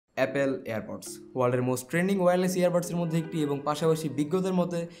Apple AirPods ওয়ার্ল্ডের most trending wireless ইয়ারবাডসের মধ্যে একটি এবং পাশাপাশি বিজ্ঞদের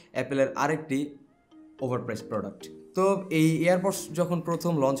মতে অ্যাপেলের আরেকটি ওভারপ্রাইসড প্রোডাক্ট। তো এই এয়ারপডস যখন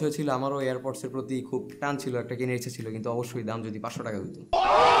প্রথম লঞ্চ হয়েছিল আমারও এয়ারপডসের প্রতি খুব টান ছিল, একটা কেনার ইচ্ছা ছিল, কিন্তু অবশ্যই দাম যদি 500 টাকা হইতো।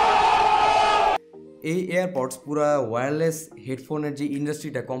 এই এয়ারপডস পুরা ওয়্যারলেস হেডফোনের যে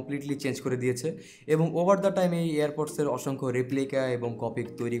ইন্ডাস্ট্রিটা কমপ্লিটলি চেঞ্জ করে দিয়েছে এবং ওভার দ্য টাইম এই এয়ারপডসের অসংখ্য রেপ্লিকা এবং কপি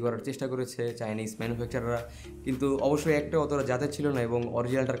তৈরি করার চেষ্টা করেছে চাইনিজ ম্যানুফ্যাকচারাররা, কিন্তু অবশ্যই একটা অতটা জাতের ছিল না এবং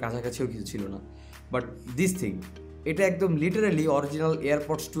অরিজিনালটার কাছাকাছিও কিছু ছিল না। বাট দিস থিং, এটা একদম লিটারালি অরিজিনাল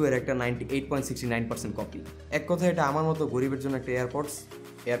এয়ারপডস 2 এর একটা 98.69% কপি। এক কথা এটা আমার মতো গরিবের জন্য একটা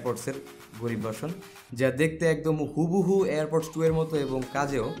এয়ারপডসের গরিব ভার্সন, যা দেখতে একদম হুবহু এয়ারপডস 2 এর মতো এবং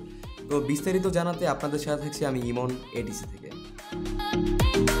কাজেও। তো বিস্তারিত জানাতে আপনাদের সাথে থাকছি আমি ইমন, এটিসি থেকে।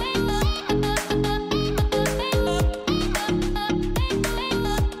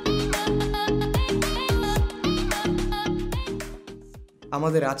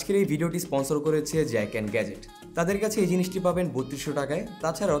 আমাদের আজকের এই ভিডিওটি স্পন্সর করেছে জ্যাক অ্যান্ড গ্যাজেট। তাদের কাছে এই জিনিসটি পাবেন 3200 টাকায়।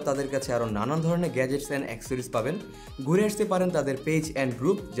 তাছাড়াও তাদের কাছে আরও নানান ধরনের গ্যাজেটস অ্যান্ড অ্যাক্সেসরিজ পাবেন। ঘুরে আসতে পারেন তাদের পেজ অ্যান্ড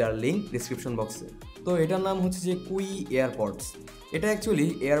গ্রুপ, যার লিঙ্ক ডিসক্রিপশন বক্সে। তো এটার নাম হচ্ছে যে কুই এয়ারপডস। এটা অ্যাকচুয়ালি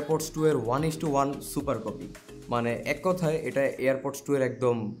এয়ারপডস 2 এর 1:1 সুপার কপি, মানে এক কথায় এটা এয়ারপডস 2 এর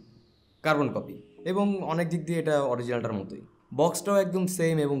একদম কার্বন কপি এবং অনেক দিক দিয়ে এটা অরিজিনালটার মতোই। বক্সটাও একদম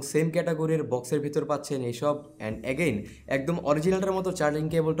সেম এবং সেম ক্যাটাগরির বক্সের ভিতর পাচ্ছেন এইসব, অ্যান্ড অ্যাগেইন একদম অরিজিনালটার মতো চার্জিং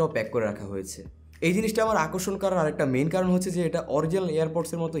কেবলটাও প্যাক করে রাখা হয়েছে। এই জিনিসটা আমার আকর্ষণ করার আরেকটা মেইন কারণ হচ্ছে যে এটা অরিজিনাল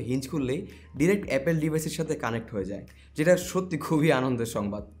এয়ারপডসের মতো হিঞ্জ খুললেই ডিরেক্ট অ্যাপেল ডিভাইসের সাথে কানেক্ট হয়ে যায়, যেটা সত্যি খুবই আনন্দের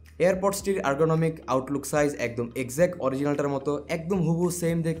সংবাদ। এয়ারপডসটির আর্গোনমিক আউটলুক সাইজ একদম এক্স্যাক্ট অরিজিনালটার মতো, একদম হুবহু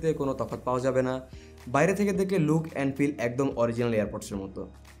সেম দেখতে, কোনো তফাৎ পাওয়া যাবে না। বাইরে থেকে দেখলে লুক অ্যান্ড ফিল একদম অরিজিনাল এয়ারপডসের মতো।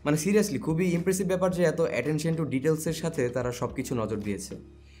 মানে সিরিয়াসলি খুবই ইমপ্রেসিভ ব্যাপার যে এত অ্যাটেনশন টু ডিটেলসের সাথে তারা সব কিছু নজর দিয়েছে।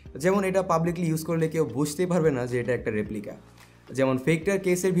 যেমন এটা পাবলিকলি ইউজ করলে কেউ বুঝতেই পারবে না যে এটা একটা রেপ্লিকা। যেমন ফেকটার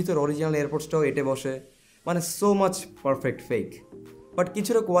কেসের ভিতর অরিজিনাল এয়ারপডসটাও এটে বসে, মানে so much perfect fake. But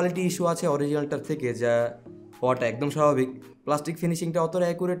কিছুটা কোয়ালিটি ইস্যু আছে অরিজিনালটার থেকে, যা হওয়াটা একদম স্বাভাবিক। প্লাস্টিক ফিনিশিংটা অতটা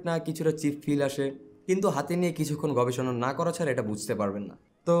অ্যাকুরেট না, কিছুটা চিপ ফিল আসে, কিন্তু হাতে নিয়ে কিছুক্ষণ গবেষণা না করা ছাড়া এটা বুঝতে পারবেন না।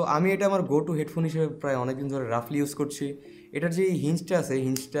 তো আমি এটা আমার গো টু হেডফোন হিসেবে প্রায় অনেকদিন ধরে রাফলি ইউজ করছি। এটার যে হিঞ্জটা আছে,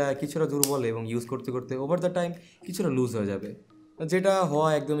 হিঞ্জটা কিছুটা দুর্বল এবং ইউজ করতে করতে ওভার দ্য টাইম কিছুটা লুজ হয়ে যাবে, যেটা হওয়া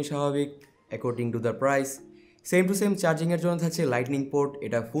একদমই স্বাভাবিক according to the price. Same to same চার্জিংয়ের জন্য থাকছে লাইটনিং পোর্ট।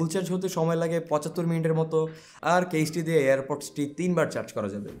 এটা ফুল চার্জ হতে সময় লাগে 75 মিনিটের মতো। আর কেসটি দিয়ে এয়ারপডসটি 3 বার চার্জ করা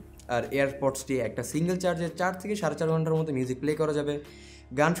যাবে। আর এয়ারপডসটি একটা সিঙ্গেল চার্জে 4 থেকে 4.5 ঘন্টার মতো মিউজিক প্লে করা যাবে।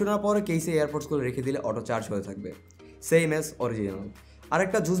 গান শোনার পরে কেসে এয়ারপডসগুলো রেখে দিলে অটো চার্জ হয়ে থাকবে, সেম অ্যাজ অরিজিনাল।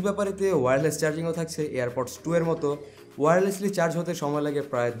 আরেকটা জুস ব্যাপারেতে ওয়্যারলেস চার্জিংও থাকছে এয়ারপডস 2 এর মতো। ওয়্যারলেসলি চার্জ হতে সময় লাগে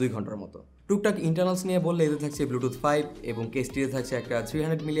প্রায় 2 ঘন্টার মতো। টুকটাক ইন্টারনালস নিয়ে বললে এতে থাকছে ব্লুটুথ 5 এবং কেসটিতে থাকছে একটা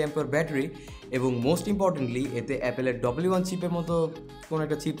 300 mAh ব্যাটারি এবং মোস্ট ইম্পর্টেন্টলি এতে অ্যাপেলের W1 চিপের মতো কোনো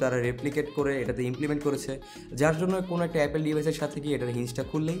একটা চিপ তারা রেপ্লিকেট করে এটাতে ইমপ্লিমেন্ট করেছে, যার জন্য কোনো একটা অ্যাপেল ডিভাইসের সাথে গিয়ে এটার হিঞ্জটা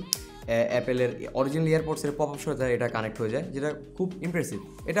খুললেই অ্যাপেলের অরিজিনাল এয়ারপডসের পপ আপ সাথে এটা কানেক্ট হয়ে যায়, যেটা খুব ইমপ্রেসিভ।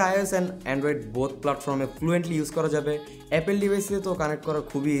 এটা iOS অ্যান্ড অ্যান্ড্রয়েড বোথ প্ল্যাটফর্মে ফ্লুয়েন্টলি ইউজ করা যাবে। অ্যাপেল ডিভাইসে তো কানেক্ট করা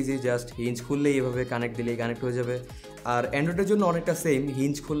খুবই ইজি, জাস্ট হিঞ্জ খুললেই এভাবে কানেক্ট দিলেই কানেক্ট হয়ে যাবে। আর অ্যান্ড্রয়েডের জন্য অনেকটা সেম,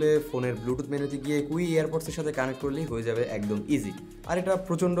 হিঞ্জ খুলে ফোনের ব্লুটুথ মেনুতে গিয়ে কুই এয়ারপডসের সাথে কানেক্ট করলেই হয়ে যাবে একদম ইজি। আর এটা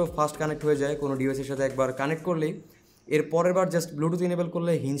প্রচণ্ড ফাস্ট কানেক্ট হয়ে যায়, কোনো ডিভাইসের সাথে একবার কানেক্ট করলেই এর পরের বার জাস্ট ব্লুটুথ ইনেবল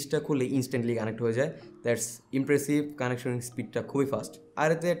করলে হিঞ্জটা খুলে ইনস্ট্যান্টলি কানেক্ট হয়ে যায়। দ্যাটস ইমপ্রেসিভ, কানেকশন স্পিডটা খুবই ফাস্ট। আর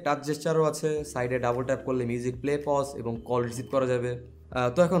এতে টাচ জেস্চারও আছে, সাইডে ডাবল ট্যাপ করলে মিউজিক প্লে, পজ এবং কল রিসিভ করা যাবে।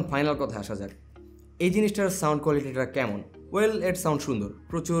 তো এখন ফাইনাল কথা আসা যাক, এই জিনিসটার সাউন্ড কোয়ালিটিটা কেমন? ওয়েল, এর সাউন্ড সুন্দর,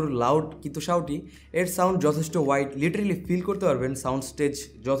 প্রচুর লাউড কিন্তু শাউটি। এর সাউন্ড যথেষ্ট ওয়াইড, লিটারেলি ফিল করতে পারবেন সাউন্ড স্টেজ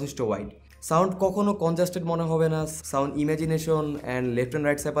যথেষ্ট ওয়াইড। সাউন্ড কখনো কনজাস্টেড মনে হবে না। Sound imagination and left and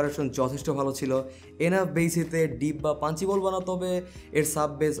right separation যথেষ্ট ভালো ছিল। এনাফ বেসিতে ডিপ বা পাঞ্চি বলবো না, তবে এর সাব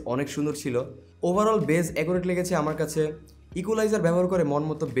বেস অনেক সুন্দর ছিল। ওভারঅল বেস অ্যাকুরেট লেগেছে আমার কাছে। ইকুয়ালাইজার ব্যবহার করে মন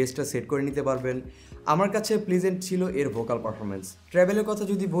মতো বেসটা সেট করে নিতে পারবেন। আমার কাছে প্লিজেন্ট ছিল এর ভোকাল পারফরমেন্স। ট্রাভেলের কথা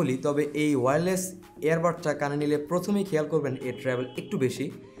যদি বলি, তবে এই ওয়্যারলেস এয়ারবাডটা কানে নিলে প্রথমেই খেয়াল করবেন এর ট্রাভেল একটু বেশি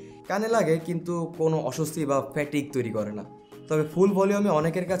কানে লাগে, কিন্তু কোনো অস্বস্তি বা ফ্যাটিক তৈরি করে না। তবে ফুল ভলিউমে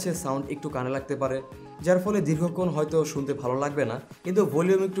অনেকের কাছে সাউন্ড একটু কানে লাগতে পারে, যার ফলে দীর্ঘক্ষণ হয়তো শুনতে ভালো লাগবে না, কিন্তু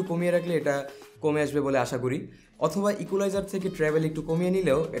ভলিউম একটু কমিয়ে রাখলে এটা কমে আসবে বলে আশা করি। অথবা ইকুয়ালাইজার থেকে ট্রাভেল একটু কমিয়ে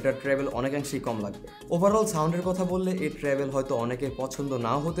নিলেও এটা ট্রাভেল অনেকাংশেই কম লাগবে। ওভারঅল সাউন্ডের কথা বললে এই ট্রাভেল হয়তো অনেকের পছন্দ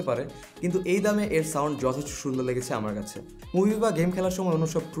নাও হতে পারে, কিন্তু এই দামে এর সাউন্ড যথেষ্ট সুন্দর লেগেছে আমার কাছে। মুভি বা গেম খেলার সময় অন্য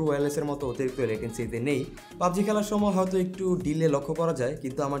সব ট্রু ওয়্যারলেসের মতো অতিরিক্ত লেটেন্সিতে নেই। পাবজি খেলার সময় হয়তো একটু ডিলে লক্ষ্য করা যায়,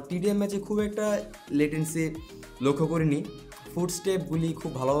 কিন্তু আমার টিডিএম ম্যাচে খুব একটা লেটেন্সি লক্ষ্য করিনি। ফুটস্টেপগুলি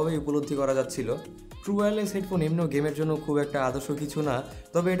খুব ভালোভাবে উপলব্ধি করা যাচ্ছিল। ট্রু ওয়্যারলেস হেডফোন এমনিও গেমের জন্য খুব একটা আদর্শ কিছু না,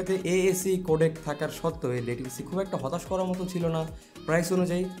 তবে এটাতে AAC কোডেক থাকার সত্ত্বেও এই লেটেন্সি খুব একটা হতাশ করার মতো ছিল না। প্রাইস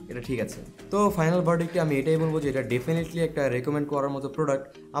অনুযায়ী এটা ঠিক আছে। তো ফাইনাল ভার্ডিক্টে আমি এটাই বলবো যে এটা ডেফিনেটলি একটা রেকমেন্ড করার মতো প্রোডাক্ট।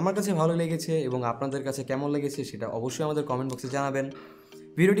 আমার কাছে ভালো লেগেছে এবং আপনাদের কাছে কেমন লেগেছে সেটা অবশ্যই আমাদের কমেন্ট বক্সে জানাবেন।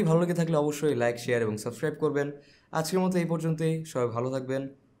 ভিডিওটি ভালো লেগে থাকলে অবশ্যই লাইক, শেয়ার এবং সাবস্ক্রাইব করবেন। আজকের মতো এই পর্যন্তই, সবাই ভালো থাকবেন।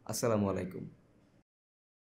 আসসালামু আলাইকুম।